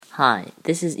Hi,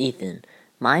 this is Ethan.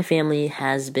 My family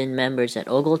has been members at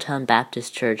Ogletown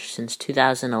Baptist Church since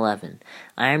 2011.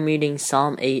 I am reading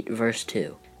Psalm 8, verse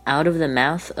 2. Out of the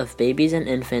mouth of babies and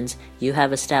infants you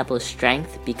have established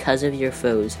strength because of your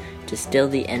foes, to still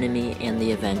the enemy and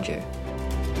the avenger.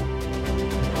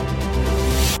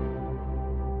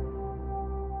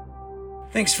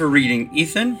 Thanks for reading,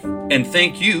 Ethan, and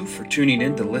thank you for tuning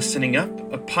in to Listening Up,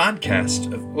 a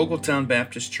podcast of Ogletown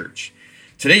Baptist Church.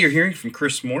 Today you're hearing from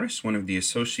Chris Morris, one of the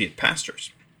associate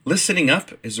pastors. Listening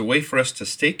Up is a way for us to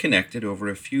stay connected over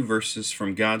a few verses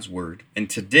from God's Word, and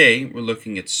today we're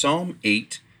looking at Psalm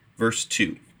 8, verse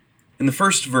 2. In the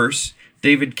first verse,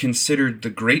 David considered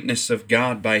the greatness of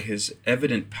God by his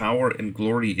evident power and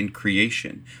glory in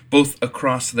creation, both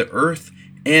across the earth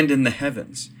and in the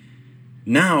heavens.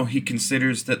 Now he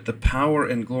considers that the power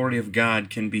and glory of God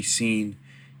can be seen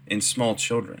in small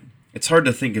children. It's hard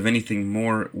to think of anything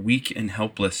more weak and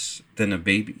helpless than a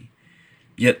baby.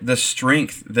 Yet the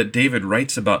strength that David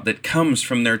writes about that comes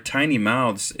from their tiny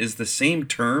mouths is the same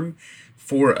term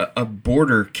for a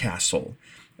border castle.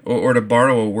 Or to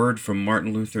borrow a word from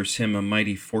Martin Luther's hymn, "A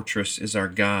Mighty Fortress is Our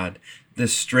God,"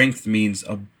 this strength means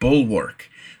a bulwark,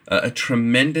 a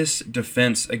tremendous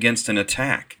defense against an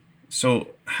attack.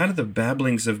 So how do the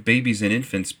babblings of babies and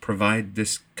infants provide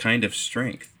this kind of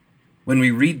strength? When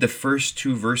we read the first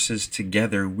two verses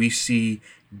together, we see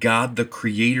God, the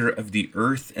creator of the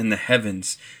earth and the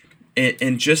heavens.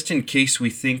 And just in case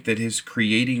we think that his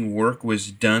creating work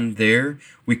was done there,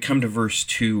 we come to verse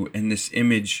 2 and this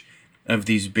image of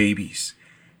these babies,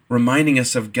 reminding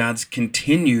us of God's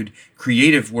continued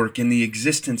creative work in the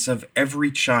existence of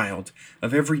every child,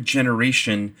 of every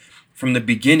generation, from the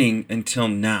beginning until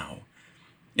now.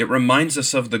 It reminds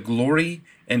us of the glory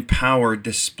and power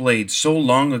displayed so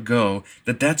long ago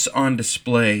that that's on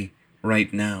display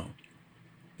right now.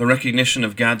 The recognition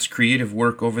of God's creative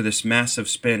work over this massive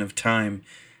span of time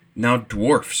now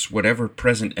dwarfs whatever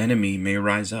present enemy may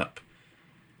rise up.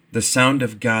 The sound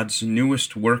of God's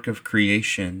newest work of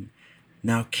creation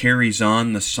now carries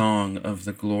on the song of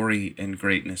the glory and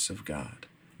greatness of God.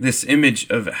 This image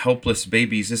of helpless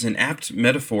babies is an apt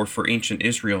metaphor for ancient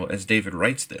Israel as David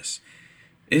writes this.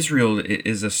 Israel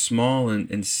is a small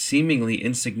and seemingly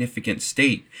insignificant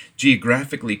state,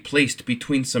 geographically placed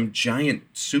between some giant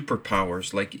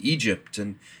superpowers like Egypt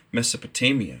and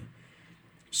Mesopotamia.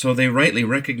 So they rightly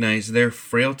recognize their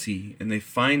frailty and they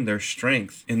find their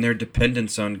strength in their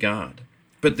dependence on God.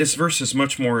 But this verse is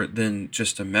much more than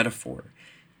just a metaphor.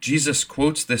 Jesus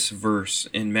quotes this verse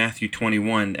in Matthew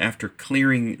 21 after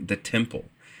clearing the temple.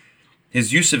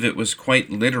 His use of it was quite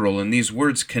literal, and these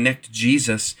words connect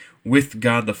Jesus with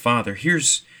God the Father.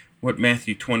 Here's what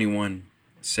Matthew 21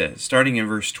 says, starting in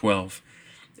verse 12.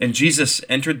 And Jesus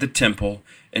entered the temple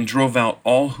and drove out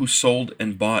all who sold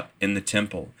and bought in the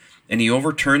temple. And he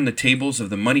overturned the tables of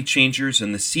the money changers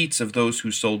and the seats of those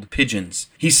who sold pigeons.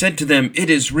 He said to them, "It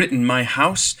is written, my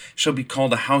house shall be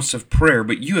called a house of prayer,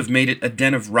 but you have made it a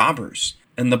den of robbers."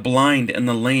 And the blind and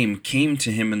the lame came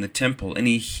to him in the temple, and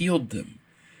he healed them.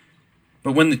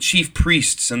 But when the chief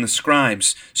priests and the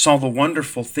scribes saw the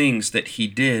wonderful things that he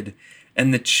did,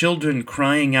 and the children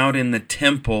crying out in the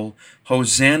temple,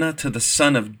 "Hosanna to the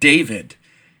Son of David,"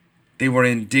 they were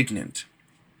indignant.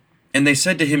 And they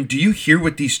said to him, "Do you hear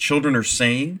what these children are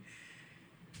saying?"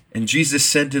 And Jesus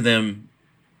said to them,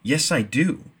 "Yes, I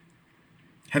do.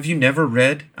 Have you never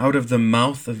read, out of the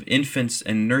mouth of infants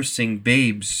and nursing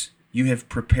babes you have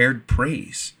prepared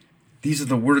praise?" These are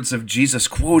the words of Jesus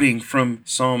quoting from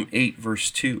Psalm 8, verse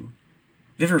 2.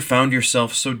 Have you ever found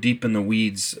yourself so deep in the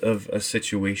weeds of a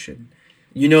situation?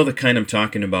 You know the kind I'm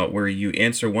talking about, where you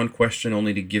answer one question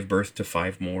only to give birth to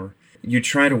 5 more. You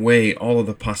try to weigh all of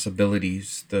the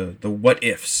possibilities, the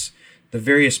what-ifs, the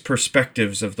various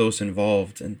perspectives of those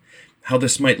involved, and how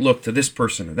this might look to this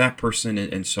person or that person,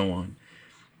 and so on.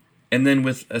 And then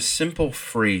with a simple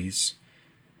phrase,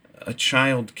 a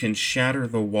child can shatter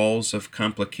the walls of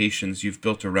complications you've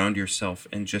built around yourself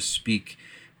and just speak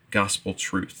gospel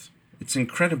truth. It's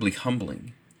incredibly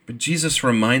humbling. But Jesus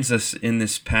reminds us in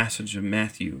this passage of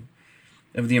Matthew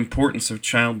of the importance of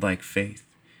childlike faith.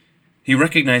 He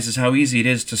recognizes how easy it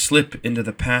is to slip into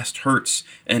the past hurts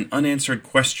and unanswered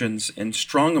questions and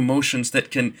strong emotions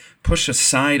that can push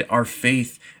aside our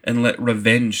faith and let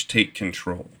revenge take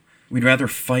control. We'd rather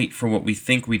fight for what we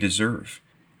think we deserve.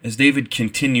 As David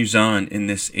continues on in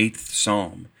this 8th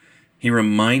Psalm, he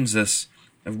reminds us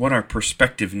of what our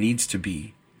perspective needs to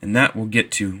be, and that we'll get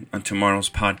to on tomorrow's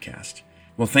podcast.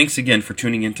 Well, thanks again for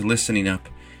tuning in to Listening Up.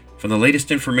 For the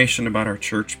latest information about our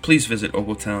church, please visit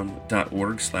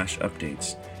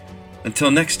ogletown.org/updates. Until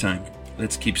next time,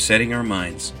 let's keep setting our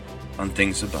minds on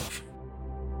things above.